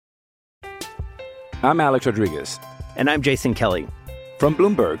I'm Alex Rodriguez. And I'm Jason Kelly. From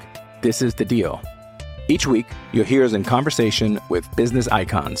Bloomberg, this is The Deal. Each week, you'll hear us in conversation with business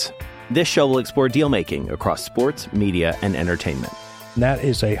icons. This show will explore deal-making across sports, media, and entertainment. That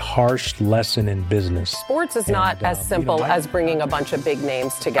is a harsh lesson in business. Sports is not as simple as bringing a bunch of big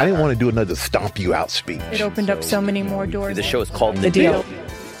names together. I didn't want to do another stomp you out speech. It opened up so many more doors. The show is called The Deal.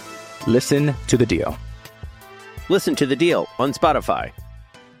 Listen to The Deal. Listen to The Deal on Spotify.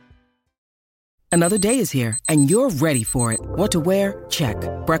 Another day is here, and you're ready for it. What to wear? Check.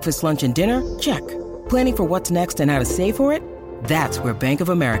 Breakfast, lunch, and dinner? Check. Planning for what's next and how to save for it? That's where Bank of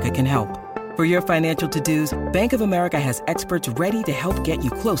America can help. For your financial to-dos, Bank of America has experts ready to help get you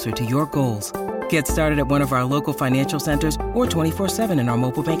closer to your goals. Get started at one of our local financial centers or 24/7 in our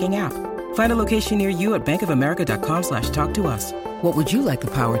mobile banking app. Find a location near you at bankofamerica.com/talktous. What would you like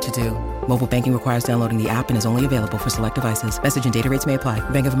the power to do? Mobile banking requires downloading the app and is only available for select devices. Message and data rates may apply.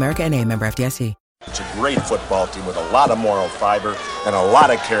 Bank of America N.A., member FDIC. It's a great football team with a lot of moral fiber and a lot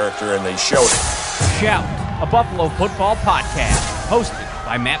of character, and they showed it. Shout, a Buffalo football podcast, hosted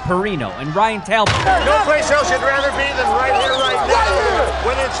by Matt Perino and Ryan Talbot. No place else you'd rather be than right here, right now.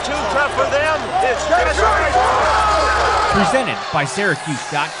 When it's too tough for them, it's just right. Presented by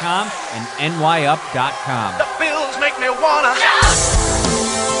Syracuse.com and NYUp.com. The Bills make me wanna shout.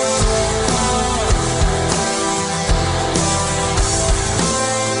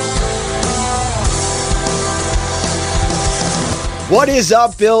 What is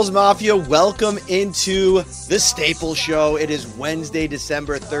up, Bills Mafia? Welcome into the Staple Show. It is Wednesday,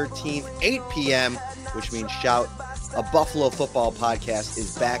 December 13th, 8 p.m., which means Shout, a Buffalo football podcast,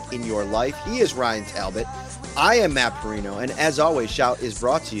 is back in your life. He is Ryan Talbot. I am Matt Perino, and as always, Shout is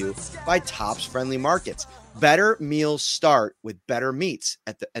brought to you by Tops Friendly Markets. Better meals start with better meats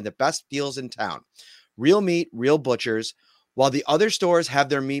and the best deals in town. Real meat, real butchers. While the other stores have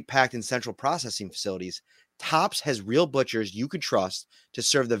their meat packed in central processing facilities, Tops has real butchers you can trust to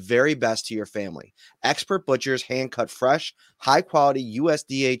serve the very best to your family. Expert butchers hand-cut fresh, high-quality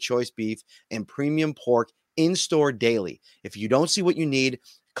USDA choice beef and premium pork in-store daily. If you don't see what you need,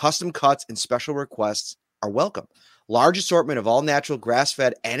 custom cuts and special requests are welcome. Large assortment of all-natural,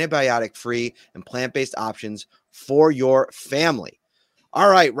 grass-fed, antibiotic-free, and plant-based options for your family. All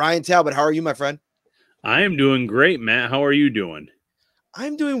right, Ryan Talbot, how are you, my friend? I am doing great, Matt. How are you doing?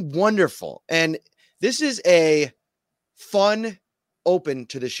 I'm doing wonderful. And this is a fun open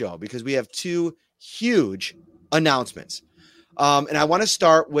to the show because we have two huge announcements. And I want to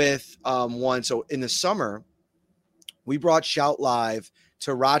start with one. So in the summer, we brought Shout Live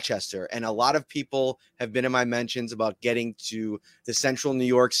to Rochester, and a lot of people have been in my mentions about getting to the central New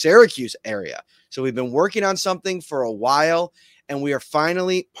York, Syracuse area. So we've been working on something for a while, and we are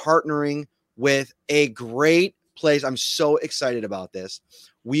finally partnering with a great place. I'm so excited about this.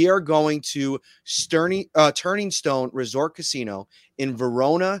 We are going to Turning Stone Resort Casino in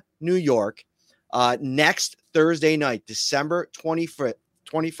Verona, New York, next Thursday night, December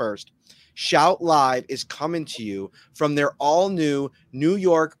 21st. Shout Live is coming to you from their all-new New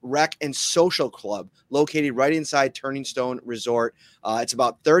York Rec and Social Club, located right inside Turning Stone Resort. It's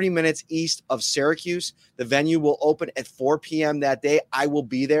about 30 minutes east of Syracuse. The venue will open at 4 p.m. that day. I will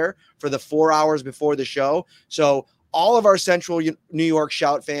be there for the 4 hours before the show. So all of our Central New York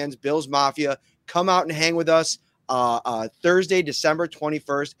Shout fans, Bills Mafia, come out and hang with us Thursday, December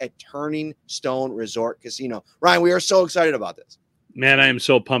 21st at Turning Stone Resort Casino. Ryan, we are so excited about this. Man, I am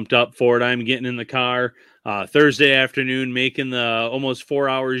so pumped up for it. I'm getting in the car Thursday afternoon, making the almost 4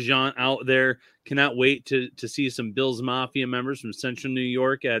 hours jaunt out there. Cannot wait to see some Bills Mafia members from Central New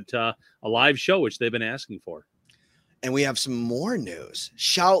York at a live show, which they've been asking for. And we have some more news.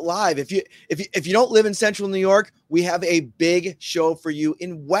 Shout Live. If you don't live in Central New York, we have a big show for you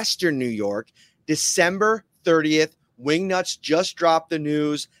in Western New York, December 30th. Wingnuts just dropped the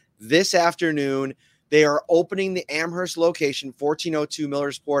news this afternoon. They are opening the Amherst location, 1402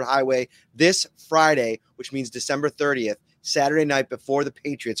 Millersport Highway, this Friday, which means December 30th, Saturday night before the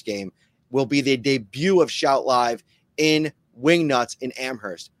Patriots game, will be the debut of Shout Live in Wingnuts in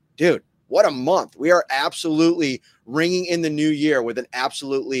Amherst. Dude, what a month. We are absolutely ringing in the new year with an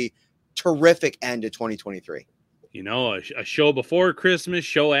absolutely terrific end to 2023. You know, a show before Christmas,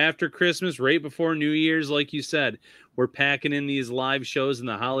 show after Christmas, right before New Year's, like you said. We're packing in these live shows in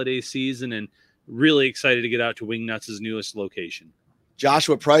the holiday season and really excited to get out to Wingnuts' newest location.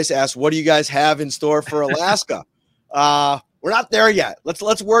 Joshua Price asked, what do you guys have in store for Alaska? We're not there yet.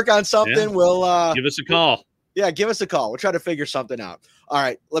 Let's work on something. Yeah. We'll give us a call. Yeah, give us a call. We'll try to figure something out. All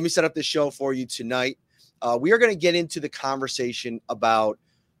right, let me set up this show for you tonight. We are going to get into the conversation about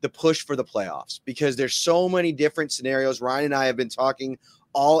the push for the playoffs because there's so many different scenarios. Ryan and I have been talking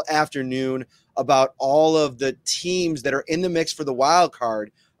all afternoon about all of the teams that are in the mix for the wild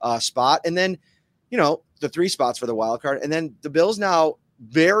card spot. And then, the 3 spots for the wild card. And then the Bills now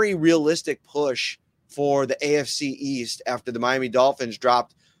very realistic push for the AFC East after the Miami Dolphins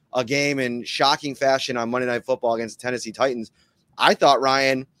dropped a game in shocking fashion on Monday Night Football against the Tennessee Titans. I thought,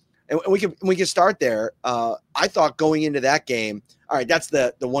 Ryan, and we can start there. I thought going into that game, all right, that's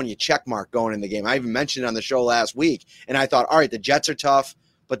the one you check mark going in the game. I even mentioned it on the show last week, and I thought, all right, the Jets are tough,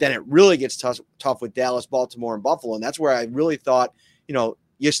 but then it really gets tough with Dallas, Baltimore, and Buffalo, and that's where I really thought,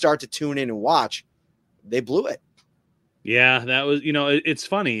 you start to tune in and watch. They blew it. Yeah, that was, it's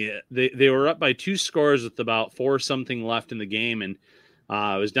funny. They were up by 2 scores with about 4 something left in the game, and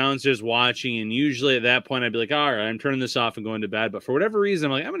I was downstairs watching, and usually at that point I'd be like, all right, I'm turning this off and going to bed. But for whatever reason,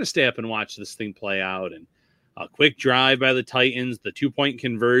 I'm like, I'm going to stay up and watch this thing play out. And a quick drive by the Titans, the 2-point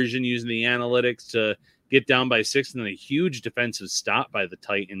conversion using the analytics to get down by 6, and then a huge defensive stop by the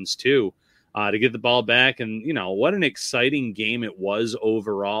Titans too, to get the ball back. And, what an exciting game it was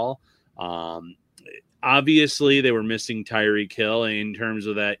overall. Obviously, they were missing Tyreek Hill in terms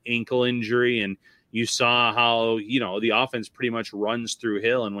of that ankle injury, and you saw how, the offense pretty much runs through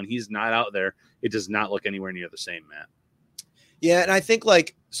Hill, and when he's not out there, it does not look anywhere near the same, Matt. Yeah, and I think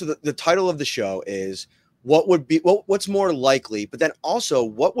the title of the show is what's more likely, but then also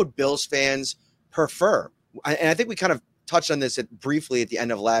what would Bills fans prefer? And I think we kind of touched on this briefly at the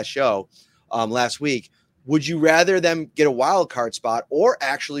end of last week. Would you rather them get a wild card spot or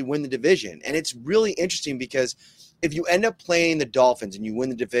actually win the division? And it's really interesting because if you end up playing the Dolphins and you win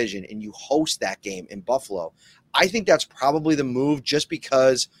the division and you host that game in Buffalo, I think that's probably the move just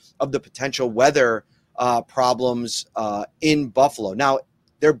because of the potential weather problems in Buffalo. Now,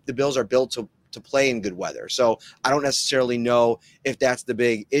 the Bills are built to play in good weather, so I don't necessarily know if that's the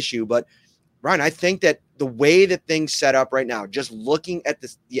big issue. But, Ryan, I think that the way that things set up right now, just looking at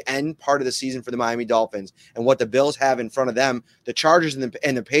the end part of the season for the Miami Dolphins and what the Bills have in front of them, the Chargers and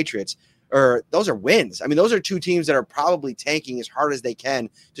the Patriots, those are wins. I mean, those are 2 teams that are probably tanking as hard as they can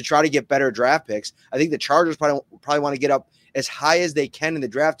to try to get better draft picks. I think the Chargers probably want to get up as high as they can in the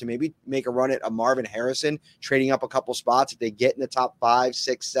draft to maybe make a run at a Marvin Harrison, trading up a couple spots if they get in the top 5,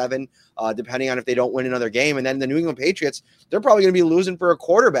 6, 7, depending on if they don't win another game. And then the New England Patriots, they're probably going to be losing for a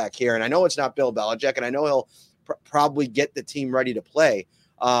quarterback here. And I know it's not Bill Belichick, and I know he'll probably get the team ready to play.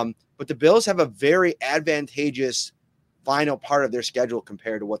 But the Bills have a very advantageous final part of their schedule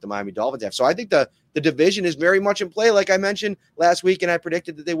compared to what the Miami Dolphins have. So I think the division is very much in play, like I mentioned last week, and I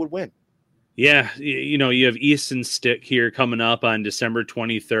predicted that they would win. Yeah, you have Easton Stick here coming up on December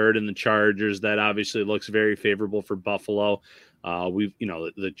 23rd and the Chargers. That obviously looks very favorable for Buffalo.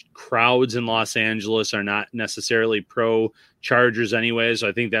 The crowds in Los Angeles are not necessarily pro Chargers anyway, so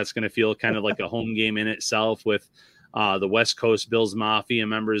I think that's going to feel kind of like a home game in itself with the West Coast Bills Mafia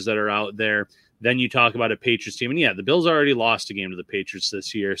members that are out there. Then you talk about a Patriots team, and yeah, the Bills already lost a game to the Patriots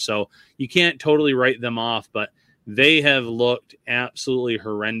this year, so you can't totally write them off, but they have looked absolutely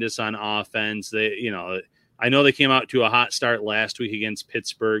horrendous on offense. I know they came out to a hot start last week against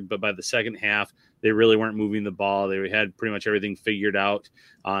Pittsburgh, but by the second half, they really weren't moving the ball. They had pretty much everything figured out.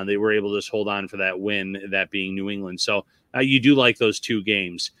 They were able to just hold on for that win, that being New England. So you do like those 2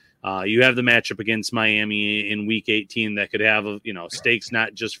 games. You have the matchup against Miami in Week 18 that could have, stakes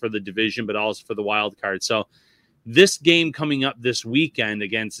not just for the division, but also for the wild card. So this game coming up this weekend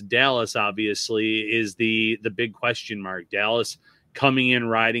against Dallas, obviously, is the big question mark. Dallas coming in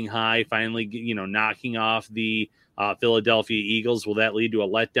riding high, finally, knocking off the Philadelphia Eagles. Will that lead to a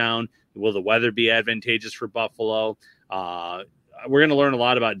letdown? Will the weather be advantageous for Buffalo? We're going to learn a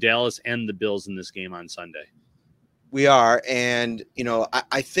lot about Dallas and the Bills in this game on Sunday. We are, and,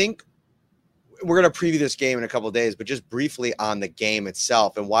 I think we're going to preview this game in a couple of days, but just briefly on the game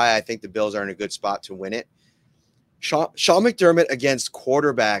itself and why I think the Bills are in a good spot to win it. Sean McDermott against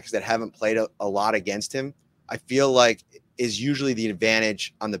quarterbacks that haven't played a lot against him, I feel like is usually the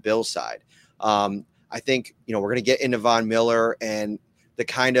advantage on the Bills side. I think, we're going to get into Von Miller and the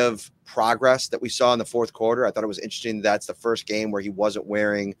kind of progress that we saw in the 4th quarter. I thought it was interesting. That's the first game where he wasn't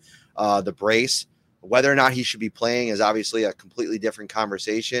wearing the brace. Whether or not he should be playing is obviously a completely different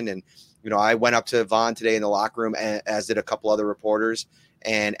conversation. And, I went up to Von today in the locker room, as did a couple other reporters,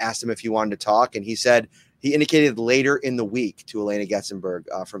 and asked him if he wanted to talk. And he indicated later in the week to Elena Getzenberg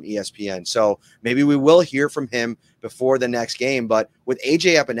from ESPN. So maybe we will hear from him before the next game. But with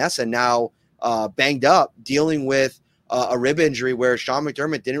AJ Epinesa now banged up, dealing with a rib injury where Sean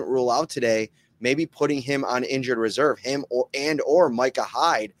McDermott didn't rule out today, maybe putting him on injured reserve, him or Micah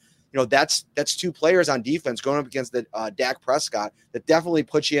Hyde. That's 2 players on defense going up against the Dak Prescott that definitely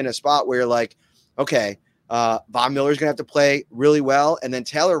puts you in a spot where you're like, okay, Von Miller's going to have to play really well. And then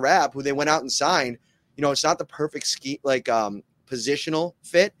Taylor Rapp, who they went out and signed, it's not the perfect positional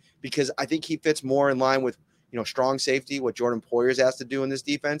fit, because I think he fits more in line with, strong safety, what Jordan Poyer's asked to do in this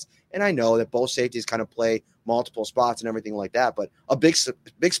defense. And I know that both safeties kind of play multiple spots and everything like that, but a big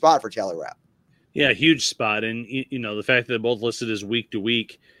spot for Taylor Rapp. Yeah, huge spot. And, the fact that they're both listed as week to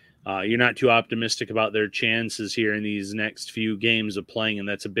week, you're not too optimistic about their chances here in these next few games of playing. And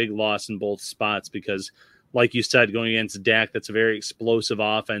that's a big loss in both spots because, like you said, going against Dak, that's a very explosive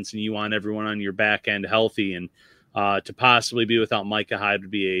offense, and you want everyone on your back end healthy. And to possibly be without Micah Hyde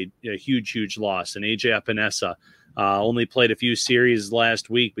would be a huge, huge loss. And AJ Epinesa only played a few series last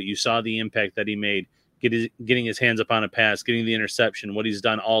week, but you saw the impact that he made, getting his hands up on a pass, getting the interception, what he's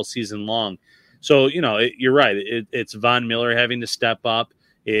done all season long. So, you're right. It's Von Miller having to step up.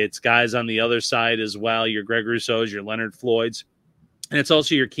 It's guys on the other side as well, your Greg Rousseaus, your Leonard Floyds. And it's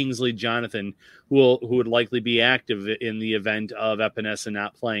also your Kingsley Jonathan, who would likely be active in the event of Epinesa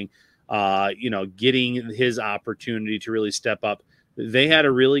not playing, getting his opportunity to really step up. They had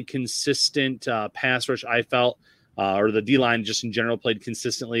a really consistent pass rush, I felt, or the D-line just in general played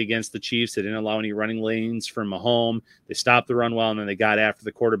consistently against the Chiefs. They didn't allow any running lanes from Mahomes. They stopped the run well, and then they got after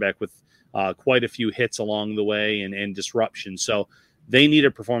the quarterback with quite a few hits along the way and disruption. So they need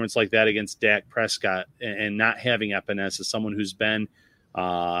a performance like that against Dak Prescott, and not having Epinesa, someone who's been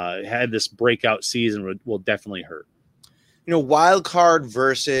had this breakout season, will definitely hurt. Wild card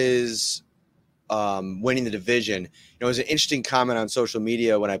versus winning the division. It was an interesting comment on social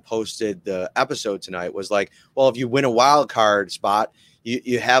media when I posted the episode tonight, was like, well, if you win a wild card spot,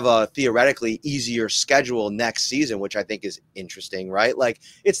 you have a theoretically easier schedule next season, which I think is interesting, right? Like,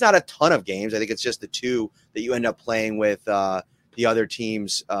 it's not a ton of games. I think it's just the two that you end up playing with the other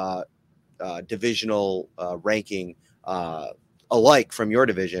team's divisional ranking alike from your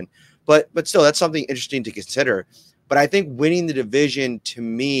division. But still, that's something interesting to consider. But I think winning the division, to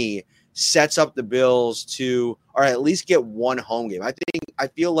me, sets up the Bills to, or at least get one home game. I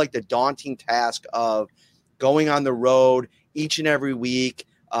feel like the daunting task of going on the road each and every week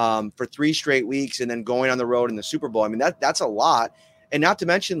for 3 straight weeks and then going on the road in the Super Bowl. I mean, that's a lot. And not to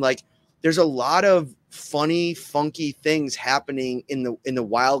mention, like, there's a lot of funny, funky things happening in the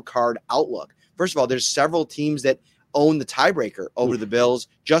wild card outlook. First of all, there's several teams that own the tiebreaker over the Bills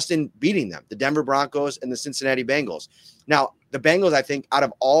just in beating them, the Denver Broncos and the Cincinnati Bengals. Now, the Bengals, I think, out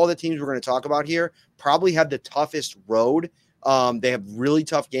of all the teams we're going to talk about here, probably have the toughest road. They have really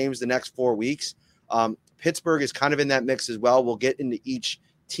tough games the next 4 weeks. Pittsburgh is kind of in that mix as well. We'll get into each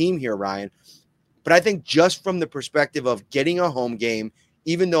team here, Ryan. But I think just from the perspective of getting a home game,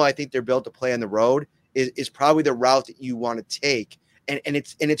 even though I think they're built to play on the road, is probably the route that you want to take. And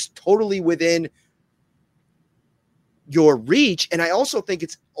it's totally within your reach. And I also think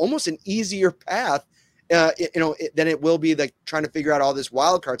it's almost an easier path, than it will be like trying to figure out all this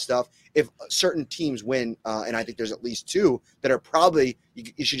wild card stuff if certain teams win. And I think there's at least 2 that are probably,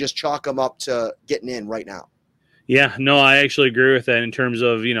 you should just chalk them up to getting in right now. Yeah, no, I actually agree with that in terms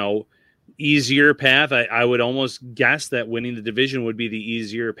of, easier path. I would almost guess that winning the division would be the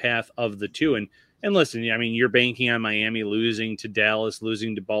easier path of the 2. And listen, I mean, you're banking on Miami losing to Dallas,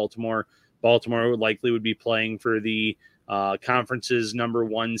 losing to Baltimore. Baltimore likely would be playing for the conference's number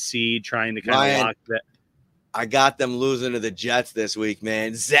 1 seed, trying to kind of lock that. I got them losing to the Jets this week,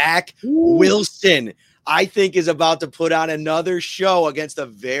 man. Zach Wilson, I think, is about to put on another show against a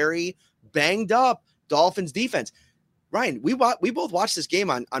very banged up Dolphins defense. Ryan, we both watched this game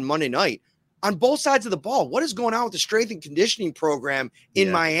on Monday night. On both sides of the ball, what is going on with the strength and conditioning program in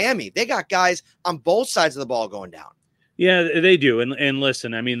Miami? They got guys on both sides of the ball going down. Yeah, they do. And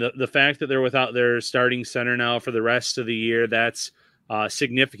listen, I mean, the fact that they're without their starting center now for the rest of the year, that's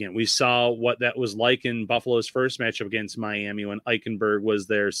significant. We saw what that was like in Buffalo's first matchup against Miami when Eichenberg was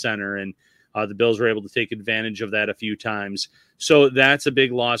their center, and the Bills were able to take advantage of that a few times. So that's a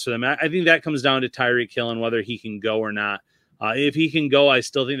big loss for them. I think that comes down to Tyreek Hill and whether he can go or not. If he can go, I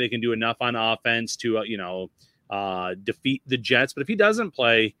still think they can do enough on offense to, defeat the Jets. But if he doesn't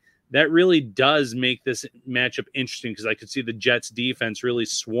play, that really does make this matchup interesting, because I could see the Jets defense really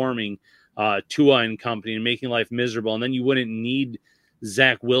swarming Tua and company and making life miserable. And then you wouldn't need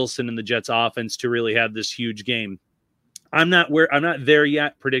Zach Wilson and the Jets offense to really have this huge game. I'm not there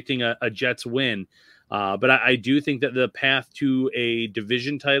yet predicting a Jets win, but I do think that the path to a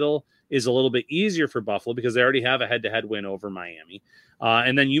division title is a little bit easier for Buffalo because they already have a head-to-head win over Miami.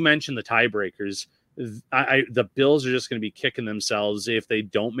 And then you mentioned the tiebreakers. The Bills are just going to be kicking themselves if they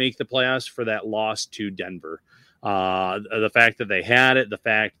don't make the playoffs for that loss to Denver. The fact that they had it, the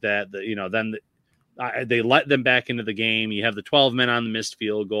fact that they let them back into the game. You have the 12 men on the missed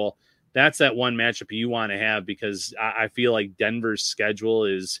field goal. that's that one matchup you want to have, because I feel like Denver's schedule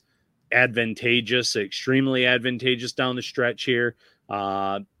is advantageous, extremely advantageous down the stretch here.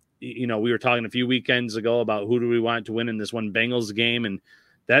 We were talking a few weekends ago about who do we want to win in this one Bengals game, and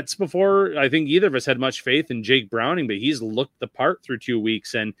that's before I think either of us had much faith in Jake Browning, but he's looked the part through 2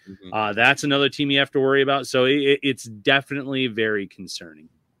 weeks, and that's another team you have to worry about. So it's definitely very concerning.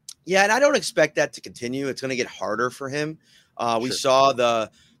 Yeah, and I don't expect that to continue. It's going to get harder for him. We saw the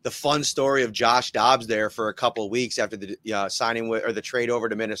fun story of Josh Dobbs there for a couple of weeks after the signing or the trade over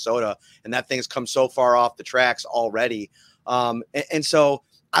to Minnesota, and that thing's come so far off the tracks already. And so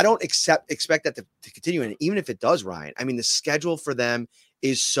I don't expect that to continue. And even if it does, Ryan, I mean, the schedule for them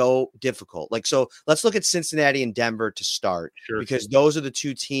is so difficult. So let's look at Cincinnati and Denver to start, because those are the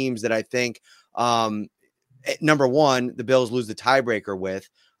two teams that I think, number one, the Bills lose the tiebreaker with.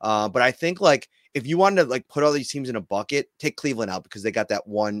 But I think if you wanted to put all these teams in a bucket, take Cleveland out because they got that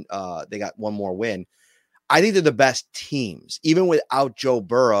one. They got one more win. I think they're the best teams, even without Joe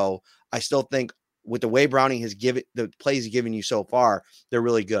Burrow. I still think with the way Browning has given the plays he's given you so far, they're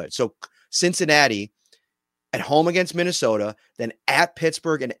really good. So Cincinnati at home against Minnesota, then at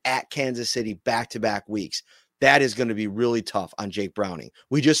Pittsburgh and at Kansas City back-to-back weeks. That is going to be really tough on Jake Browning.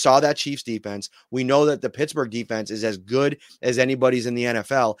 We just saw that Chiefs defense. We know that the Pittsburgh defense is as good as anybody's in the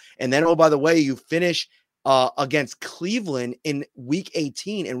NFL. And then, oh, by the way, you finish against Cleveland in week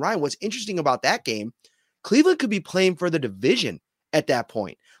 18. And Ryan, what's interesting about that game, Cleveland could be playing for the division at that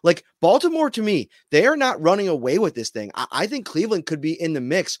point. Baltimore, to me, they are not running away with this thing. I think Cleveland could be in the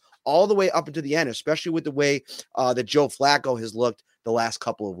mix all the way up into the end, especially with the way that Joe Flacco has looked the last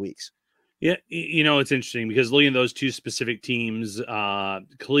couple of weeks. Yeah, it's interesting because looking at those two specific teams,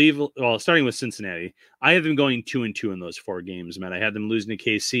 Cleveland, starting with Cincinnati, I have them going 2-2 in those 4 games, man. I have them losing to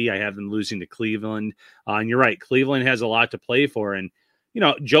KC. I have them losing to Cleveland. And you're right, Cleveland has a lot to play for. And,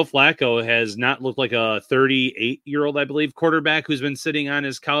 Joe Flacco has not looked like a 38-year-old, I believe, quarterback who's been sitting on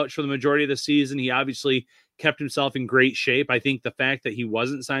his couch for the majority of the season. He obviously kept himself in great shape. I think the fact that he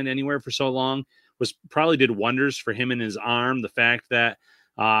wasn't signed anywhere for so long probably did wonders for him and his arm. The fact that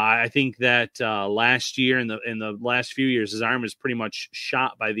I think that last year in the last few years, his arm was pretty much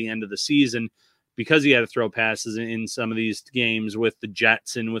shot by the end of the season because he had to throw passes in some of these games with the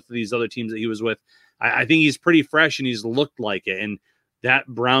Jets and with these other teams that he was with. I think he's pretty fresh and he's looked like it. And that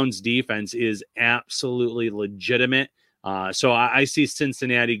Browns defense is absolutely legitimate. So I see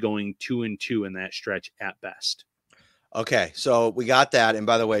Cincinnati going 2-2 in that stretch at best. Okay, so we got that. And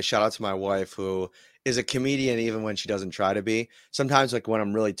by the way, shout out to my wife who is a comedian even when she doesn't try to be. Sometimes when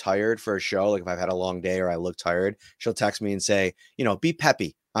I'm really tired for a show, if I've had a long day or I look tired, she'll text me and say, be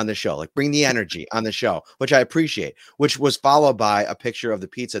peppy on the show, bring the energy on the show, which I appreciate, which was followed by a picture of the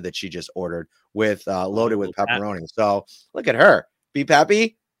pizza that she just ordered with loaded with pepperoni. So look at her. Be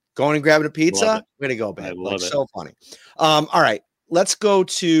peppy, going and grabbing a pizza. Way to go, babe. So funny. All right, let's go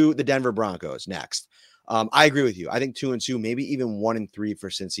to the Denver Broncos next. I agree with you. I think 2-2, maybe even 1-3 for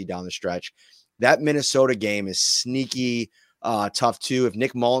Cincy down the stretch. That Minnesota game is sneaky tough too. If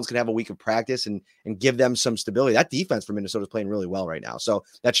Nick Mullins can have a week of practice and give them some stability, that defense for Minnesota is playing really well right now. So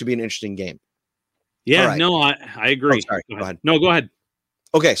that should be an interesting game. Yeah, right. No, I agree. Oh, sorry. Go ahead. No, go ahead.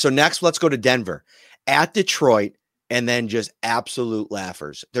 Okay, so next let's go to Denver at Detroit. And then just absolute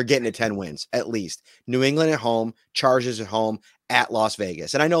laughers. They're getting to 10 wins at least. New England at home, Chargers at home, at Las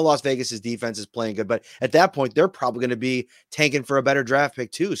Vegas. And I know Las Vegas's defense is playing good, but at that point, they're probably going to be tanking for a better draft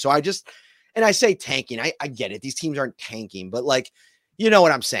pick too. So I say tanking. I get it. These teams aren't tanking, but you know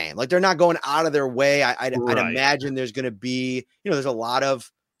what I'm saying? They're not going out of their way. I'd imagine there's going to be, there's a lot of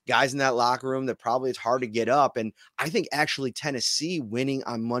guys in that locker room that probably it's hard to get up. And I think actually Tennessee winning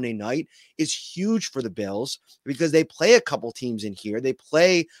on Monday night is huge for the Bills because they play a couple teams in here. They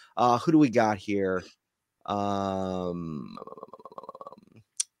play, who do we got here?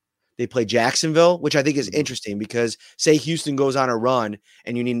 They play Jacksonville, which I think is interesting because say Houston goes on a run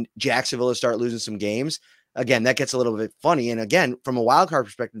and you need Jacksonville to start losing some games. Again, that gets a little bit funny. And again, from a wild card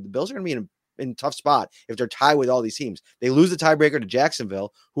perspective, the Bills are going to be in a tough spot if they're tied with all these teams. They lose the tiebreaker to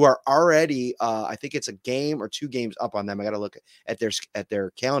Jacksonville, who are already, I think it's a game or 2 games up on them. I got to look at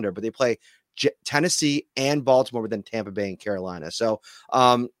their calendar, but they play Tennessee and Baltimore, but then Tampa Bay and Carolina. So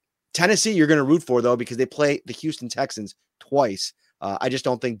Tennessee, you're going to root for though because they play the Houston Texans twice. I just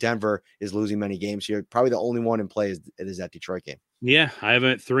don't think Denver is losing many games here. Probably the only one in play is that Detroit game. Yeah, I have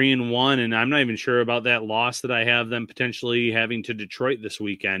it 3-1, and I'm not even sure about that loss that I have them potentially having to Detroit this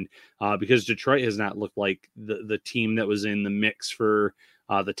weekend because Detroit has not looked like the team that was in the mix for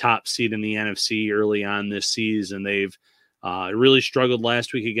the top seed in the NFC early on this season. They've really struggled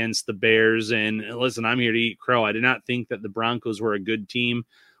last week against the Bears. And listen, I'm here to eat crow. I did not think that the Broncos were a good team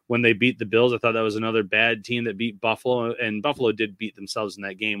when they beat the Bills. I thought that was another bad team that beat Buffalo, and Buffalo did beat themselves in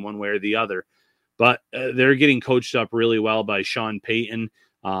that game one way or the other. But they're getting coached up really well by Sean Payton.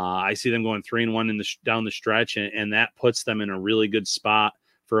 I see them going 3-1 down the stretch, and that puts them in a really good spot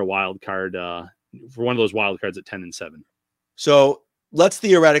for a wild card, for one of those wild cards at 10-7. So let's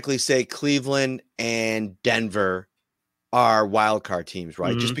theoretically say Cleveland and Denver are wild card teams,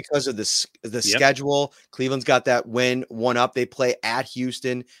 right? Just because of the schedule. Cleveland's got that one up. They play at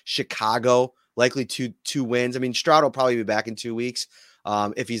Houston, Chicago, likely two wins. I mean, Stroud will probably be back in 2 weeks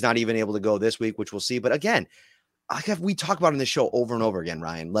if he's not even able to go this week, which we'll see. But again, we talk about in this show over and over again,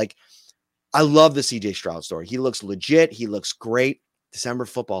 Ryan. Like, I love the CJ Stroud story. He looks legit. He looks great. December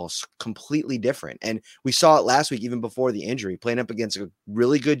football is completely different. And we saw it last week, even before the injury, playing up against a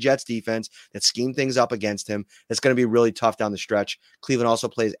really good Jets defense that schemed things up against him. That's going to be really tough down the stretch. Cleveland also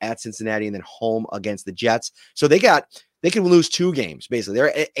plays at Cincinnati and then home against the Jets. So they can lose 2 games, basically.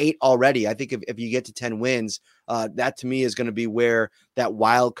 They're at 8 already. I think if you get to 10 wins, that to me is going to be where that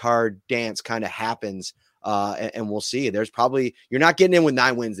wild card dance kind of happens. And we'll see. You're not getting in with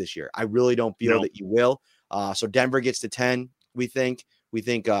 9 wins this year. I really don't feel that you will. So Denver gets to 10. We think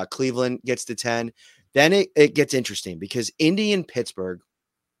Cleveland gets to 10. Then it gets interesting because Indy and Pittsburgh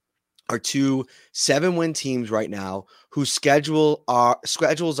are 2 7-win teams right now whose schedules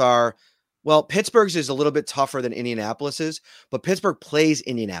are, well, Pittsburgh's is a little bit tougher than Indianapolis's, but Pittsburgh plays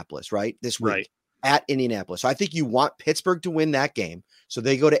Indianapolis, right? This week at Indianapolis. So I think you want Pittsburgh to win that game. So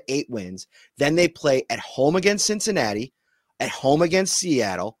they go to 8 wins. Then they play at home against Cincinnati, at home against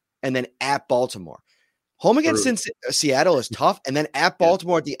Seattle, and then at Baltimore. Home against Seattle is tough. And then at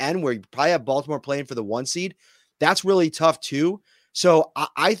Baltimore at the end, where you probably have Baltimore playing for the 1 seed, that's really tough too. So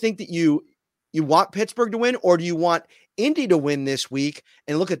I think that you want Pittsburgh to win, or do you want Indy to win this week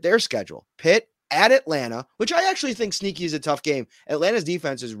and look at their schedule? Pitt at Atlanta, which I actually think sneaky is a tough game. Atlanta's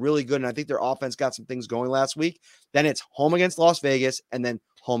defense is really good, and I think their offense got some things going last week. Then it's home against Las Vegas and then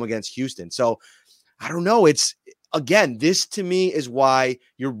home against Houston. So I don't know. Again, this to me is why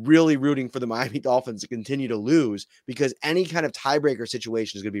you're really rooting for the Miami Dolphins to continue to lose, because any kind of tiebreaker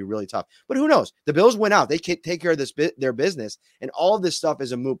situation is going to be really tough. But who knows? The Bills win out. They can take care of their business, and all of this stuff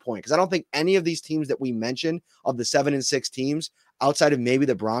is a moot point, because I don't think any of these teams that we mentioned, of the 7-6 teams, outside of maybe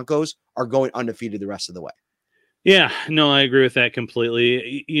the Broncos, are going undefeated the rest of the way. Yeah, no, I agree with that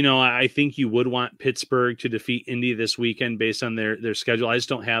completely. I think you would want Pittsburgh to defeat Indy this weekend based on their schedule. I just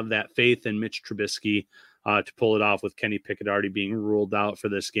don't have that faith in Mitch Trubisky to pull it off with Kenny Pickett already being ruled out for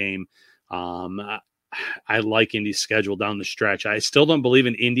this game. I like Indy's schedule down the stretch. I still don't believe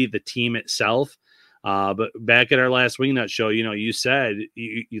in Indy, the team itself. But back at our last Wingnut show, you said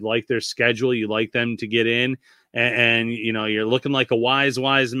you like their schedule. You like them to get in. And you're looking like a wise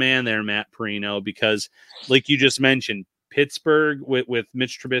man there, Matt Perino, because like you just mentioned, Pittsburgh with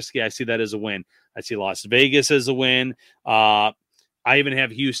Mitch Trubisky, I see that as a win. I see Las Vegas as a win. I even have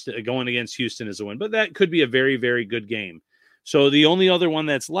Houston going against Houston as a win, but that could be a very, very good game. So the only other one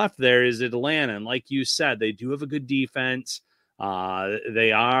that's left there is Atlanta. And like you said, they do have a good defense.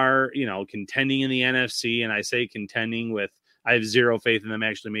 They are, contending in the NFC. And I say contending I have zero faith in them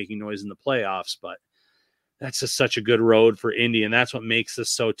actually making noise in the playoffs, but that's just such a good road for Indy. And that's what makes this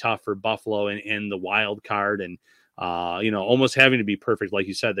so tough for Buffalo and the wild card. And, almost having to be perfect. Like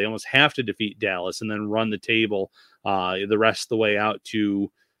you said, they almost have to defeat Dallas and then run the table the rest of the way out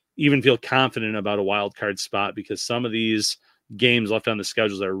to even feel confident about a wild card spot, because some of these games left on the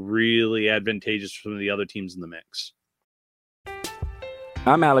schedules are really advantageous for some of the other teams in the mix.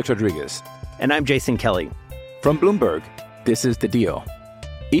 I'm Alex Rodriguez. And I'm Jason Kelly. From Bloomberg, this is The Deal.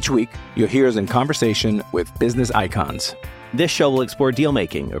 Each week, you'll hear us in conversation with business icons. This show will explore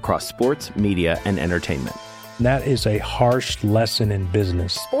deal-making across sports, media, and entertainment. That is a harsh lesson in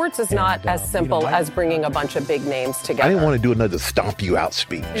business. Sports is not as simple as bringing a bunch of big names together. I didn't want to do another stomp you out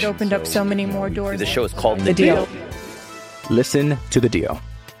speech. It opened up so many more doors. The show is called The Deal. Listen to The Deal.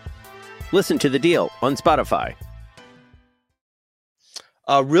 Listen to The Deal on Spotify.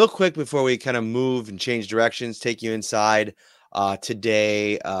 Real quick before we kind of move and change directions, take you inside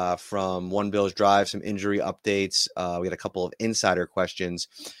today from One Bills Drive, some injury updates. We got a couple of insider questions.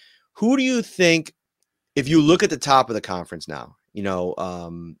 Who do you think, if you look at the top of the conference now,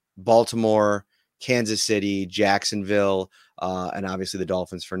 Baltimore, Kansas City, Jacksonville, and obviously the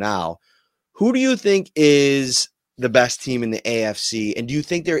Dolphins for now, who do you think is the best team in the AFC? And do you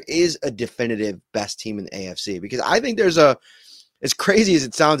think there is a definitive best team in the AFC? Because I think there's as crazy as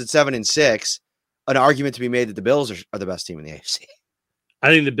it sounds at 7-6, an argument to be made that the Bills are the best team in the AFC. I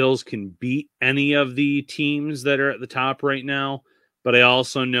think the Bills can beat any of the teams that are at the top right now, but I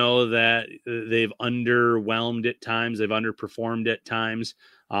also know that they've underwhelmed at times. They've underperformed at times.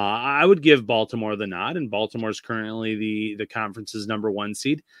 I would give Baltimore the nod, and Baltimore's currently the conference's number 1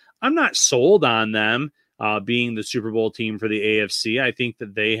 seed. I'm not sold on them being the Super Bowl team for the AFC. I think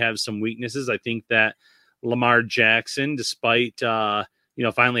that they have some weaknesses. I think that Lamar Jackson, despite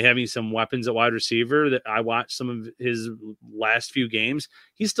finally having some weapons at wide receiver, that I watched some of his last few games,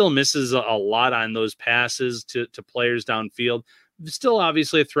 he still misses a lot on those passes to players downfield. Still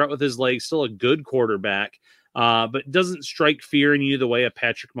obviously a threat with his legs, still a good quarterback. But doesn't strike fear in you the way a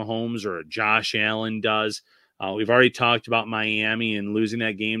Patrick Mahomes or a Josh Allen does. We've already talked about Miami and losing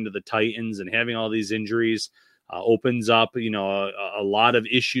that game to the Titans and having all these injuries opens up, a lot of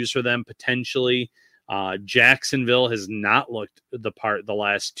issues for them potentially. Jacksonville has not looked the part the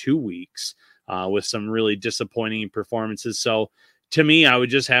last 2 weeks with some really disappointing performances. So to me, I would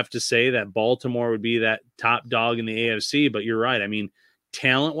just have to say that Baltimore would be that top dog in the AFC. But you're right. I mean,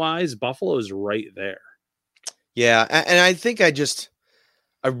 talent-wise, Buffalo is right there. Yeah, and I think I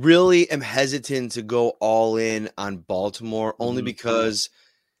really am hesitant to go all in on Baltimore only because,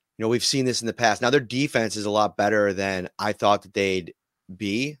 we've seen this in the past. Now, their defense is a lot better than I thought that they'd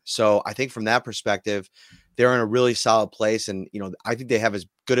be. So I think from that perspective, they're in a really solid place. And, I think they have as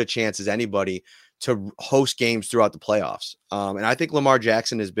good a chance as anybody to host games throughout the playoffs. And I think Lamar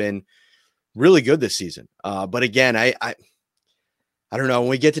Jackson has been really good this season. But again, I don't know. When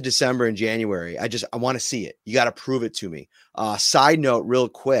we get to December and January, I want to see it. You got to prove it to me. Side note real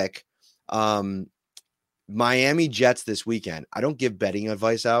quick. Miami Jets this weekend. I don't give betting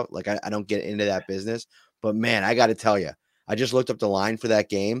advice out. Like I don't get into that business, but man, I got to tell you, I just looked up the line for that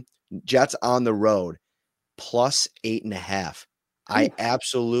game. Jets on the road plus 8.5. I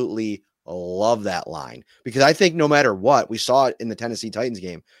absolutely love that line because I think no matter what, we saw it in the Tennessee Titans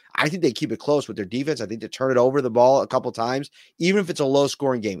game. I think they keep it close with their defense. I think they turn it over the ball a couple times, even if it's a low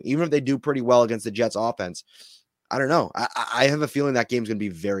scoring game, even if they do pretty well against the Jets offense. I don't know. I have a feeling that game's going to be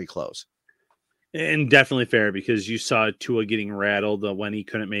very close. And definitely fair because you saw Tua getting rattled when he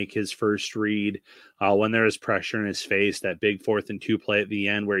couldn't make his first read, when there was pressure in his face, that big 4th and 2 play at the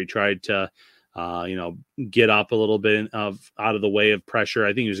end where he tried to, get up a little bit out of the way of pressure.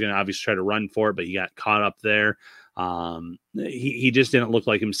 I think he was going to obviously try to run for it, but he got caught up there. He just didn't look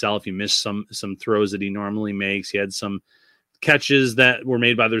like himself. He missed some throws that he normally makes. He had some catches that were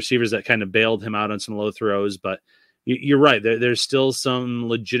made by the receivers that kind of bailed him out on some low throws, but you're right. There's still some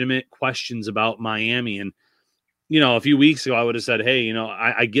legitimate questions about Miami. And, a few weeks ago, I would have said, hey,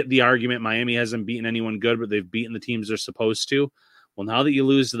 I get the argument. Miami hasn't beaten anyone good, but they've beaten the teams they're supposed to. Well, now that you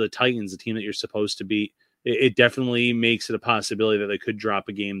lose to the Titans, the team that you're supposed to beat, it definitely makes it a possibility that they could drop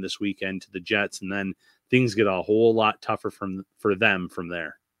a game this weekend to the Jets. And then things get a whole lot tougher for them from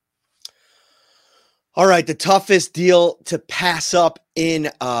there. All right, the toughest deal to pass up in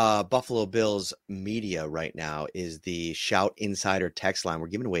Buffalo Bills media right now is the Shout Insider text line. We're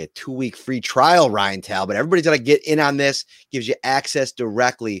giving away a 2-week free trial, Ryan Talbot. Everybody's got to get in on this. Gives you access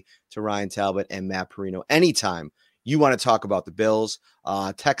directly to Ryan Talbot and Matt Perino anytime you want to talk about the Bills.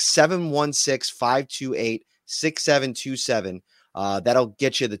 Text 716-528-6727. That'll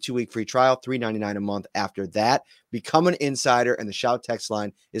get you the 2-week free trial, $3.99 a month after that. Become an insider, and the Shout text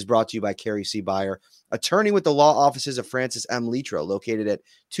line is brought to you by Carrie C. Byer, attorney with the law offices of Francis M. Litro, located at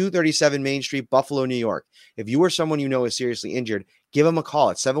 237 Main Street, Buffalo, New York. If you or someone you know is seriously injured, give them a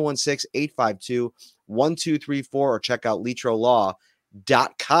call at 716-852-1234 or check out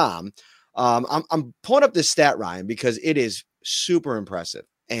litrolaw.com. I'm pulling up this stat, Ryan, because it is super impressive.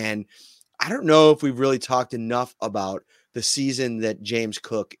 And I don't know if we've really talked enough about the season that James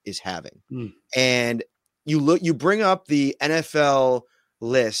Cook is having. And you bring up the NFL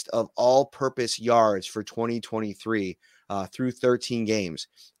list of all-purpose yards for 2023 through 13 games.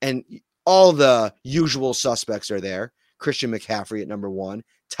 And all the usual suspects are there. Christian McCaffrey at number 1,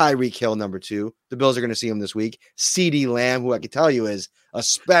 Tyreek Hill number 2. The Bills are going to see him this week. CeeDee Lamb, who I can tell you is a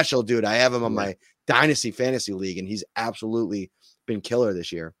special dude. I have him on my Dynasty Fantasy League, and he's absolutely been killer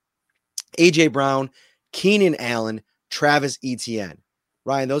this year. A.J. Brown, Keenan Allen, Travis Etienne.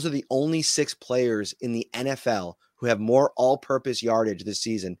 Ryan, those are the only 6 players in the NFL who have more all-purpose yardage this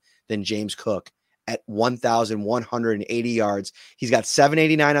season than James Cook at 1,180 yards. He's got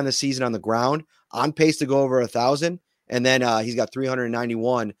 789 on the season on the ground, on pace to go over 1,000. And then he's got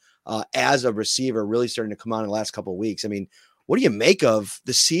 391 as a receiver, really starting to come on in the last couple of weeks. I mean, what do you make of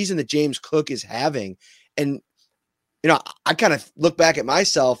the season that James Cook is having? And, I kind of look back at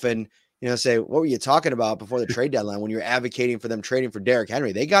myself and, say, what were you talking about before the trade deadline when you're advocating for them trading for Derrick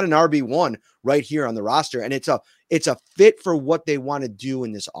Henry? They got an RB1 right here on the roster, and it's a fit for what they want to do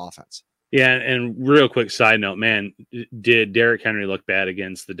in this offense. Yeah, and real quick side note, man, did Derrick Henry look bad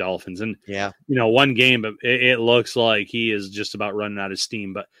against the Dolphins? And one game, but it looks like he is just about running out of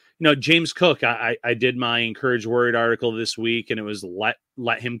steam. But James Cook, I did my Encourage Worried article this week, and it was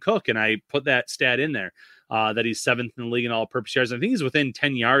let him cook, and I put that stat in there that he's 7th in the league in all-purpose yards. I think he's within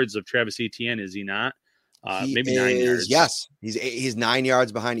 10 yards of Travis Etienne, is he not? Maybe 9 yards. Yes, he's 9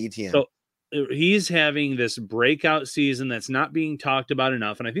 yards behind Etienne. So he's having this breakout season that's not being talked about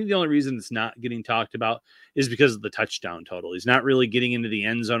enough. And I think the only reason it's not getting talked about is because of the touchdown total. He's not really getting into the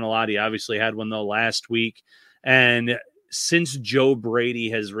end zone a lot. He obviously had one though last week. And since Joe Brady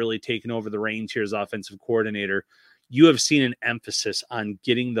has really taken over the reins here as offensive coordinator, you have seen an emphasis on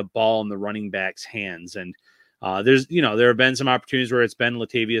getting the ball in the running back's hands. And there have been some opportunities where it's been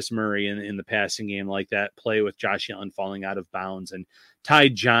Latavius Murray in the passing game, like that play with Josh Allen falling out of bounds, and Ty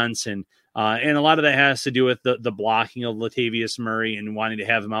Johnson. And a lot of that has to do with the blocking of Latavius Murray and wanting to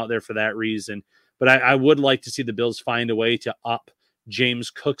have him out there for that reason. But I would like to see the Bills find a way to up James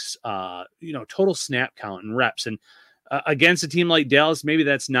Cook's, total snap count and reps. And against a team like Dallas, maybe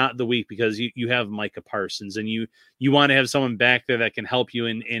that's not the week because you have Micah Parsons, and you want to have someone back there that can help you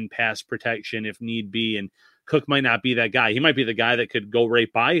in pass protection if need be. And Cook might not be that guy. He might be the guy that could go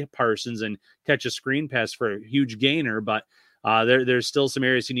right by Parsons and catch a screen pass for a huge gainer, but there's still some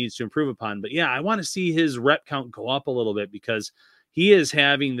areas he needs to improve upon. But yeah, I want to see his rep count go up a little bit because he is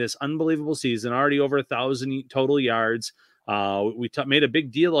having this unbelievable season, already over 1,000 total yards. We made a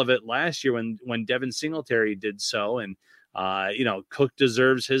big deal of it last year when Devin Singletary did so. And, Cook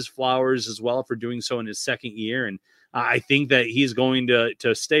deserves his flowers as well for doing so in his second year. And I think that he's going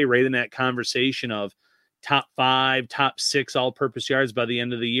to stay right in that conversation of top 5, top 6 all-purpose yards by the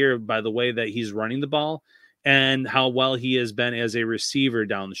end of the year by the way that he's running the ball and how well he has been as a receiver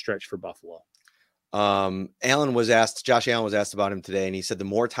down the stretch for Buffalo. Josh Allen was asked about him today, and he said the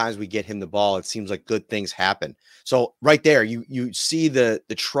more times we get him the ball, it seems like good things happen. So right there, you see the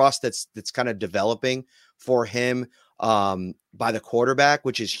trust that's kind of developing for him by the quarterback,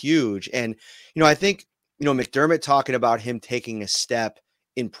 which is huge. And I think McDermott talking about him taking a step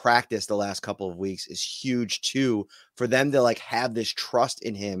in practice the last couple of weeks is huge too, for them to have this trust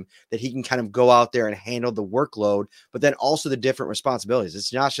in him that he can kind of go out there and handle the workload, but then also the different responsibilities.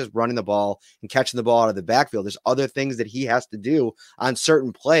 It's not just running the ball and catching the ball out of the backfield. There's other things that he has to do on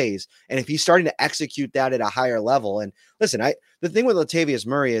certain plays. And if he's starting to execute that at a higher level, and listen, the thing with Latavius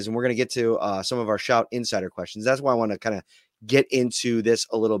Murray is, and we're going to get to some of our Shout Insider questions. That's why I want to kind of get into this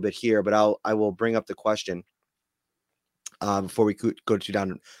a little bit here, but I will bring up the question before we could go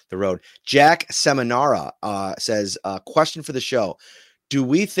down the road. Jack Seminara says, question for the show. Do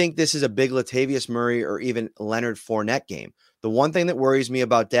we think this is a big Latavius Murray or even Leonard Fournette game? The one thing that worries me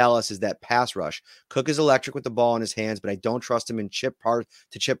about Dallas is that pass rush. Cook is electric with the ball in his hands, but I don't trust him in Chip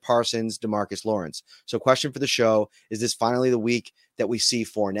Parsons, DeMarcus Lawrence. So question for the show, is this finally the week that we see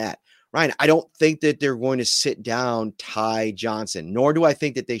Fournette? Ryan, I don't think that they're going to sit down Ty Johnson, nor do I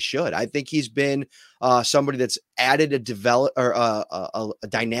think that they should. I think he's been somebody that's added a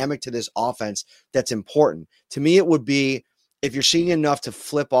dynamic to this offense that's important. To me, it would be if you're seeing enough to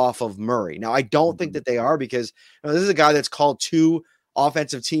flip off of Murray. Now, I don't think that they are, because this is a guy that's called 2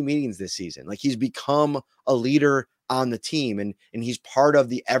 offensive team meetings this season. He's become a leader on the team, and he's part of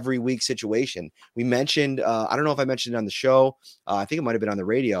the every week situation. We mentioned, I don't know if I mentioned it on the show. I think it might've been on the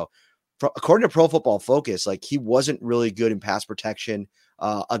radio. According to Pro Football Focus, he wasn't really good in pass protection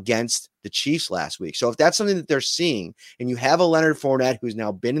against the Chiefs last week. So if that's something that they're seeing, and you have a Leonard Fournette who's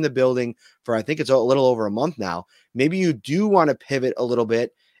now been in the building for, I think it's a little over a month now, maybe you do want to pivot a little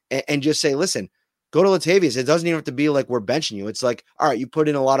bit and just say, listen, go to Latavius. It doesn't even have to be like we're benching you. It's like, all right, you put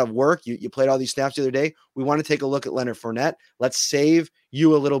in a lot of work. You played all these snaps the other day. We want to take a look at Leonard Fournette. Let's save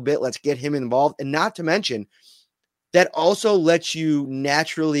you a little bit. Let's get him involved. And not to mention, that also lets you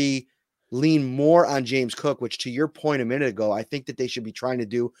naturally lean more on James Cook, which, to your point a minute ago, I think that they should be trying to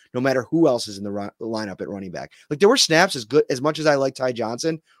do no matter who else is in the lineup at running back. There were snaps, as much as I like Ty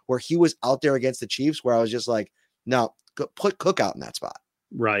Johnson, where he was out there against the Chiefs, where I was just like, no, put Cook out in that spot.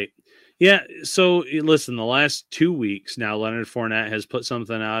 Right. Yeah. So listen, the last 2 weeks now, Leonard Fournette has put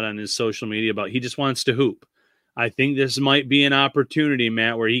something out on his social media about he just wants to hoop. I think this might be an opportunity,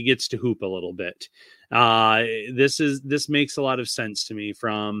 Matt, where he gets to hoop a little bit. This makes a lot of sense to me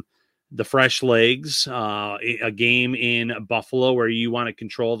from the fresh legs, a game in Buffalo where you want to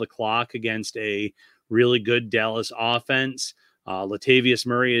control the clock against a really good Dallas offense. Latavius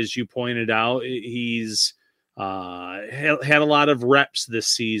Murray, as you pointed out, he's had a lot of reps this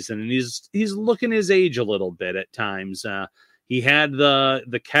season, and he's looking his age a little bit at times. He had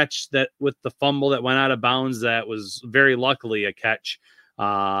the catch that with the fumble that went out of bounds that was very luckily a catch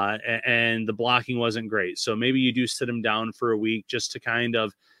and the blocking wasn't great. So maybe you do sit him down for a week just to kind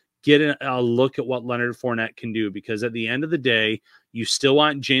of get a look at what Leonard Fournette can do, because at the end of the day, you still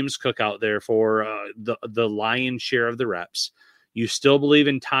want James Cook out there for the lion's share of the reps. You still believe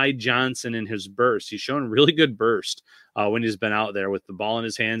in Ty Johnson and his burst. He's shown really good burst when he's been out there with the ball in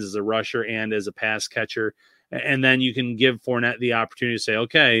his hands as a rusher and as a pass catcher. And then you can give Fournette the opportunity to say,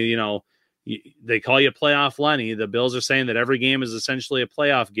 okay, they call you playoff Lenny. The Bills are saying that every game is essentially a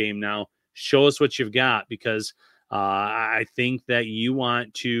playoff game now. Show us what you've got, because I think that you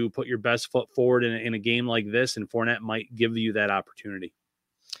want to put your best foot forward in a game like this, and Fournette might give you that opportunity.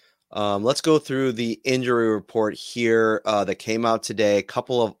 Let's go through the injury report here that came out today. A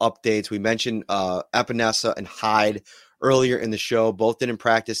couple of updates. We mentioned Epinesa and Hyde earlier in the show. Both didn't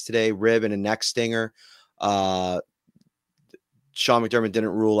practice today, rib and a neck stinger. Sean McDermott didn't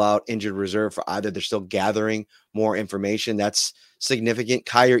rule out injured reserve for either. They're still gathering more information. That's significant.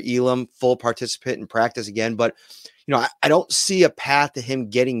 Kyer Elam, full participant in practice again. But, I don't see a path to him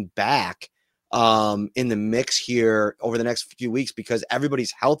getting back in the mix here over the next few weeks, because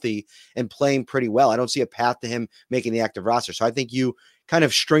everybody's healthy and playing pretty well. I don't see a path to him making the active roster. So I think you kind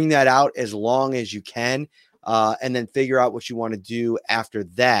of string that out as long as you can, and then figure out what you want to do after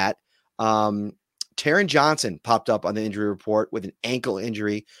that. Taron Johnson popped up on the injury report with an ankle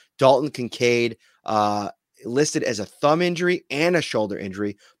injury. Dalton Kincaid listed as a thumb injury and a shoulder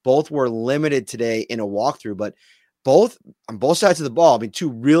injury. Both were limited today in a walkthrough, but both on both sides of the ball,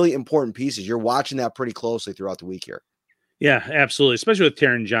 two really important pieces. You're watching that pretty closely throughout the week here. Yeah, absolutely. Especially with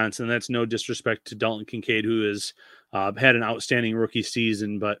Taron Johnson. That's no disrespect to Dalton Kincaid, who has had an outstanding rookie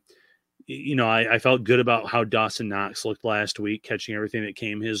season. But, I felt good about how Dawson Knox looked last week, catching everything that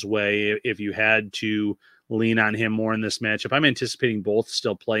came his way. If you had to lean on him more in this matchup, I'm anticipating both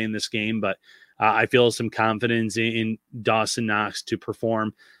still play in this game, but I feel some confidence in Dawson Knox to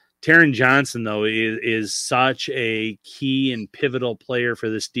perform. Taron Johnson, though, is such a key and pivotal player for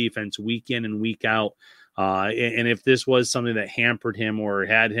this defense week in and week out. And if this was something that hampered him or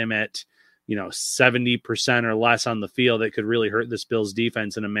had him at, 70% or less on the field, that could really hurt this Bills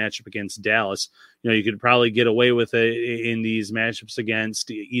defense in a matchup against Dallas. You could probably get away with it in these matchups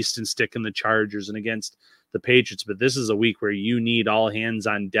against Easton Stick and the Chargers and against the Patriots. But this is a week where you need all hands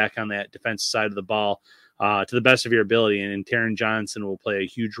on deck on that defensive side of the ball, to the best of your ability. And Taron Johnson will play a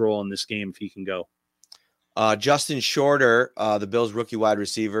huge role in this game if he can go. Justin Shorter, the Bills rookie wide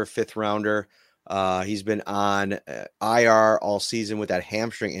receiver, 5th rounder. He's been on IR all season with that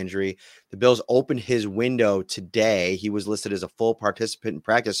hamstring injury. The Bills opened his window today. He was listed as a full participant in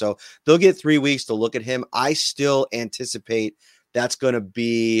practice. So they'll get 3 weeks to look at him. I still anticipate that's going to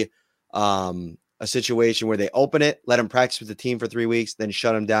be a situation where they open it, let him practice with the team for 3 weeks, then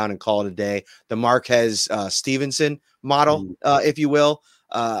shut him down and call it a day. The Marquez Stevenson model, if you will.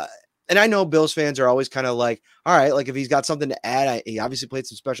 And I know Bills fans are always kind of like, all right, like if he's got something to add, he obviously played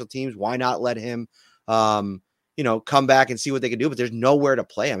some special teams. Why not let him, come back and see what they can do? But there's nowhere to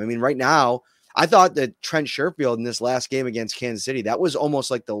play him. Right now, I thought that Trent Sherfield in this last game against Kansas City, that was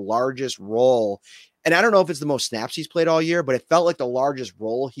almost like the largest role. And I don't know if it's the most snaps he's played all year, but it felt like the largest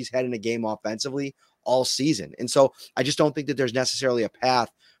role he's had in a game offensively all season. And so I just don't think that there's necessarily a path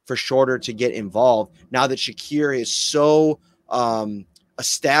for Shorter to get involved now that Shakir is so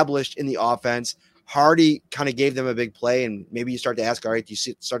established in the offense. Hardy kind of gave them a big play, and maybe you start to ask, all right, do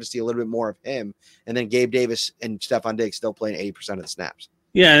you start to see a little bit more of him? And then Gabe Davis and Stephon Diggs still playing 80% of the snaps.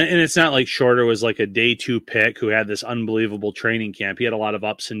 Yeah, and it's not like Shorter was like a day 2 pick who had this unbelievable training camp. He had a lot of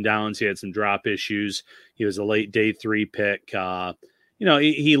ups and downs. He had some drop issues. He was a late day 3 pick.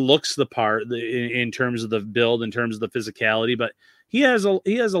 He looks the part in terms of the build, in terms of the physicality, but he has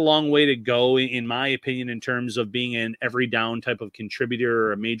a long way to go, in my opinion, in terms of being an every down type of contributor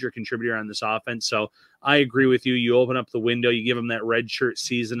or a major contributor on this offense. So I agree with you. You open up the window, you give him that red shirt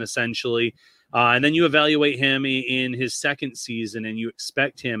season essentially, and then you evaluate him in his second season, and you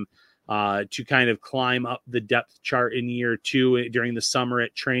expect him to kind of climb up the depth chart in year 2 during the summer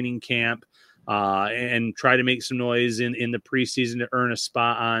at training camp, and try to make some noise in the preseason to earn a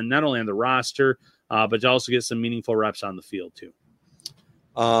spot on not only on the roster, but to also get some meaningful reps on the field too.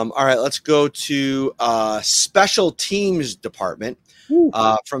 All right, let's go to special teams department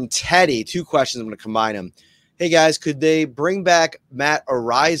from Teddy. 2 questions. I'm going to combine them. Hey, guys, could they bring back Matt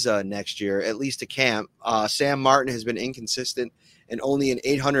Ariza next year, at least to camp? Sam Martin has been inconsistent and only an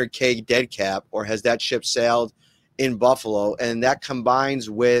 $800K dead cap, or has that ship sailed in Buffalo? And that combines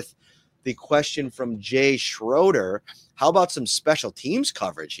with the question from Jay Schroeder. How about some special teams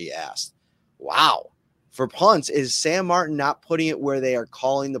coverage, he asked. Wow. For punts, is Sam Martin not putting it where they are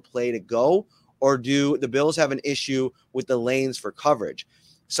calling the play to go, or do the Bills have an issue with the lanes for coverage?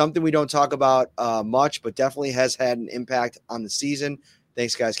 Something we don't talk about much, but definitely has had an impact on the season.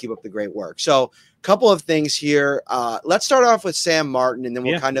 Thanks, guys. Keep up the great work. So a couple of things here. Let's start off with Sam Martin, and then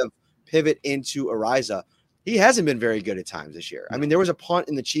we'll kind of pivot into Ariza. He hasn't been very good at times this year. I mean, there was a punt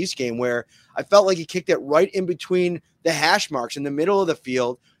in the Chiefs game where I felt like he kicked it right in between the hash marks in the middle of the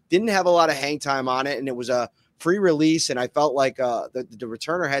field, didn't have a lot of hang time on it, and it was a free release, and I felt like the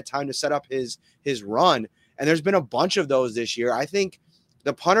returner had time to set up his run. And there's been a bunch of those this year. I think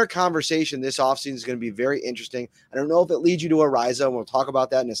the punter conversation this offseason is going to be very interesting. I don't know if it leads you to Ariza, and we'll talk about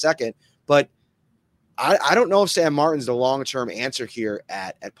that in a second, but I don't know if Sam Martin's the long-term answer here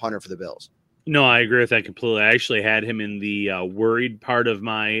at punter for the Bills. No, I agree with that completely. I actually had him in the worried part of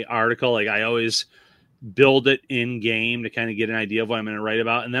my article. Like, I always build it in game to kind of get an idea of what I'm going to write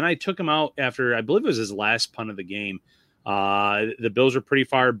about. And then I took him out after, I believe it was his last punt of the game. The Bills were pretty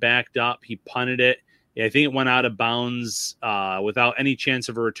far backed up. He punted it. I think it went out of bounds without any chance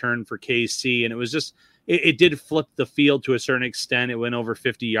of a return for KC. And it was just, it did flip the field to a certain extent. It went over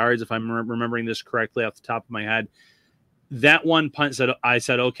 50 yards, if I'm remembering this correctly off the top of my head. That one punt I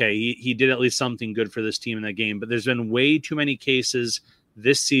said, okay, he did at least something good for this team in that game. But there's been way too many cases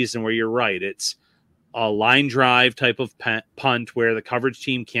this season where you're right. It's a line drive type of punt where the coverage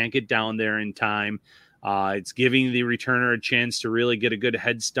team can't get down there in time. It's giving the returner a chance to really get a good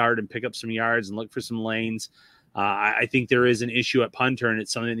head start and pick up some yards and look for some lanes. I think there is an issue at punter, and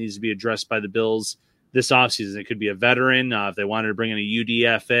it's something that needs to be addressed by the Bills this offseason. It could be a veteran. If they wanted to bring in a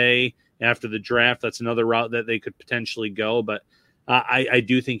UDFA after the draft, that's another route that they could potentially go. But I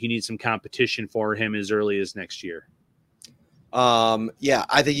do think you need some competition for him as early as next year. Yeah,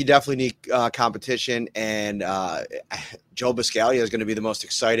 I think you definitely need competition, and Joe Biscaglia is going to be the most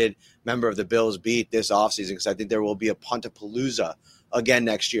excited member of the Bills beat this offseason because I think there will be a puntapalooza again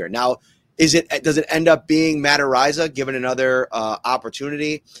next year. Now, does it end up being Matt Ariza given another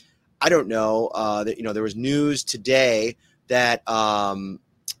opportunity? I don't know. There was news today that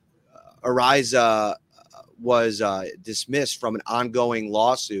Ariza was dismissed from an ongoing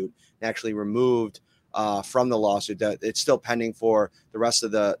lawsuit and actually removed from the lawsuit. That it's still pending for the rest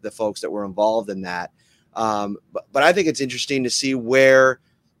of the folks that were involved in that. But I think it's interesting to see where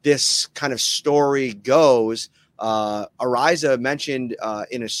this kind of story goes. Ariza mentioned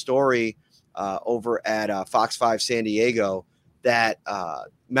in a story over at Fox 5 San Diego that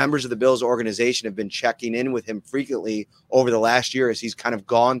members of the Bills organization have been checking in with him frequently over the last year as he's kind of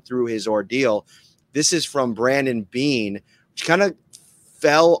gone through his ordeal. This is from Brandon Beane, which kind of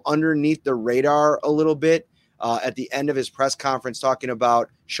fell underneath the radar a little bit at the end of his press conference talking about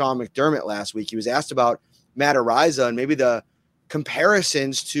Sean McDermott last week. He was asked about Matt Ariza and maybe the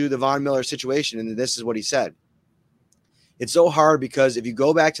comparisons to the Von Miller situation, and this is what he said. It's so hard because if you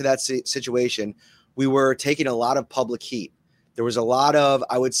go back to that situation, we were taking a lot of public heat. There was a lot of,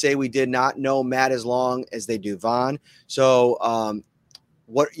 I would say we did not know Matt as long as they do Von. So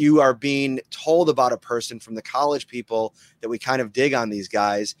what you are being told about a person from the college people that we kind of dig on these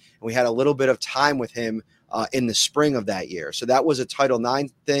guys, and we had a little bit of time with him in the spring of that year. So that was a Title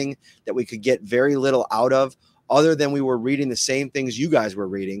IX thing that we could get very little out of other than we were reading the same things you guys were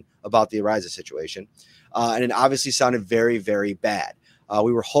reading about the Ariza situation. And it obviously sounded very, very bad.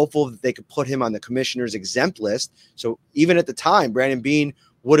 We were hopeful that they could put him on the commissioner's exempt list. So even at the time, Brandon Beane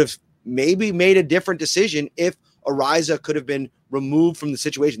would have maybe made a different decision if Ariza could have been removed from the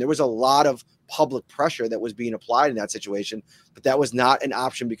situation. There was a lot of public pressure that was being applied in that situation, but that was not an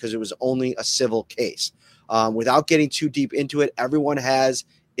option because it was only a civil case. Without getting too deep into it, everyone has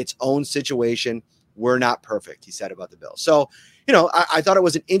its own situation. We're not perfect, he said about the Bills. So, I thought it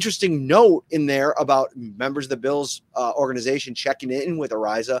was an interesting note in there about members of the Bills organization checking in with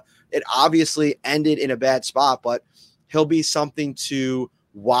Ariza. It obviously ended in a bad spot, but he'll be something to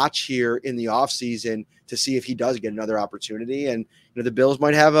watch here in the offseason to see if he does get another opportunity. And the Bills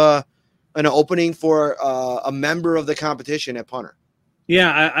might have an opening for a member of the competition at punter.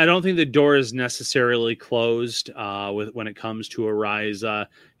 Yeah, I don't think the door is necessarily closed when it comes to Ariza.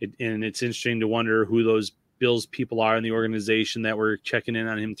 And it's interesting to wonder who those Bills people are in the organization that were checking in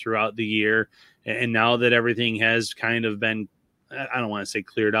on him throughout the year. And now that everything has kind of been, I don't want to say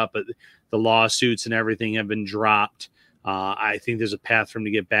cleared up, but the lawsuits and everything have been dropped, I think there's a path for him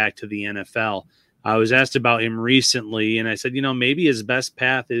to get back to the NFL. I was asked about him recently, and I said, maybe his best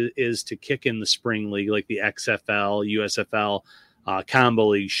path is to kick in the spring league, like the XFL, USFL, combo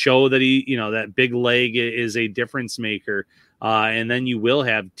league, show that he, that big leg is a difference maker. And then you will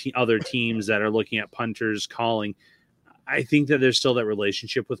have other teams that are looking at punters calling. I think that there's still that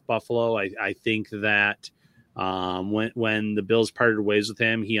relationship with Buffalo. I think that When the Bills parted ways with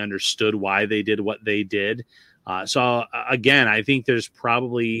him, he understood why they did what they did. So again, I think there's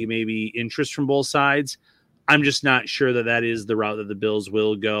probably maybe interest from both sides. I'm just not sure that is the route that the Bills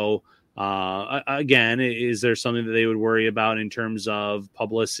will go. Again, is there something that they would worry about in terms of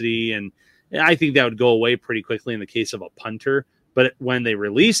publicity? And I think that would go away pretty quickly in the case of a punter. But when they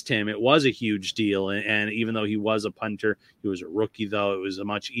released him, it was a huge deal. And even though he was a punter, he was a rookie, though. It was a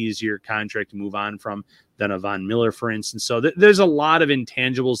much easier contract to move on from than a Von Miller, for instance. So there's a lot of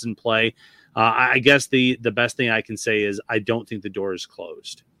intangibles in play. I guess the best thing I can say is I don't think the door is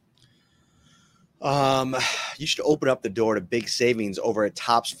closed. You should open up the door to big savings over at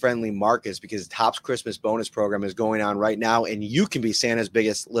Topps Friendly Markets, because Topps Christmas bonus program is going on right now, and you can be Santa's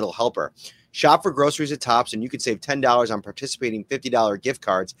biggest little helper. Shop for groceries at Topps, and you could save $10 on participating $50 gift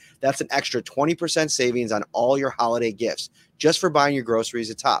cards. That's an extra 20% savings on all your holiday gifts just for buying your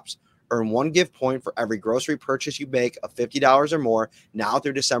groceries at Topps. Earn 1 gift point for every grocery purchase you make of $50 or more now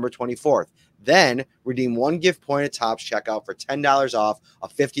through December 24th. Then redeem 1 gift point at Topps checkout for $10 off a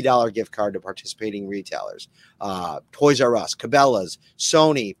 $50 gift card to participating retailers. Toys R Us, Cabela's,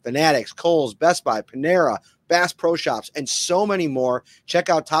 Sony, Fanatics, Kohl's, Best Buy, Panera, Bass Pro Shops, and so many more. Check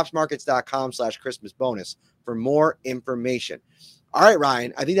out topsmarkets.com/Christmas bonus for more information. All right,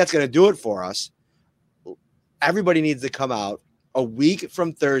 Ryan, I think that's going to do it for us. Everybody needs to come out a week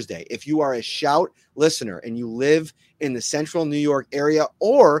from Thursday. If you are a Shout listener and you live in the central New York area,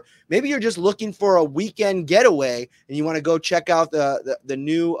 or maybe you're just looking for a weekend getaway and you want to go check out the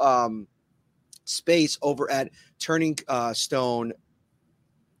new space over at Turning Stone,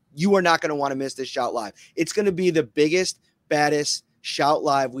 you are not going to want to miss this Shout Live. It's going to be the biggest, baddest Shout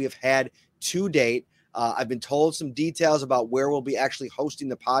Live we have had to date. I've been told some details about where we'll be actually hosting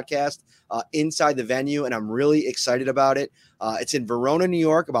the podcast inside the venue, and I'm really excited about it. It's in Verona, New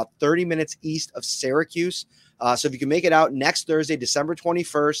York, about 30 minutes east of Syracuse. So if you can make it out next Thursday, December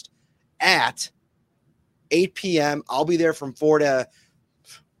 21st at 8 p.m., I'll be there from 4 to,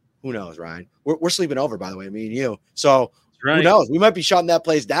 who knows, Ryan? We're sleeping over, by the way, me and you. So right. Who knows? We might be shutting that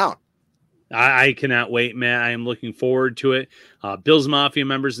place down. I cannot wait, Matt. I am looking forward to it. Bills Mafia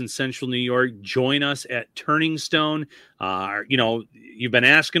members in Central New York, join us at Turning Stone. You've been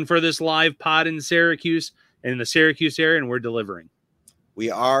asking for this live pod in Syracuse and in the Syracuse area, and we're delivering. We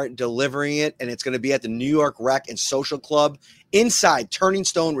are delivering it, and it's going to be at the New York Rec and Social Club inside Turning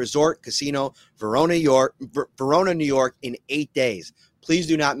Stone Resort Casino, Verona, New York, in 8 days. Please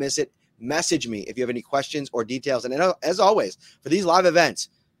do not miss it. Message me if you have any questions or details. And as always, for these live events,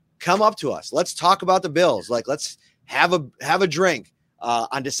 come up to us. Let's talk about the Bills. Let's have a drink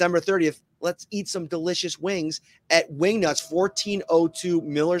on December 30th. Let's eat some delicious wings at Wingnuts, 1402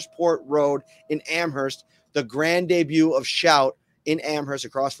 Millersport Road in Amherst. The grand debut of Shout in Amherst,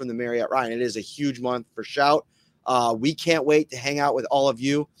 across from the Marriott. Ryan, it is a huge month for Shout. We can't wait to hang out with all of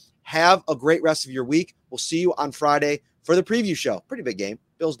you. Have a great rest of your week. We'll see you on Friday for the preview show. Pretty big game.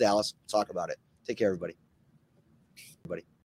 Bills, Dallas. Talk about it. Take care, everybody.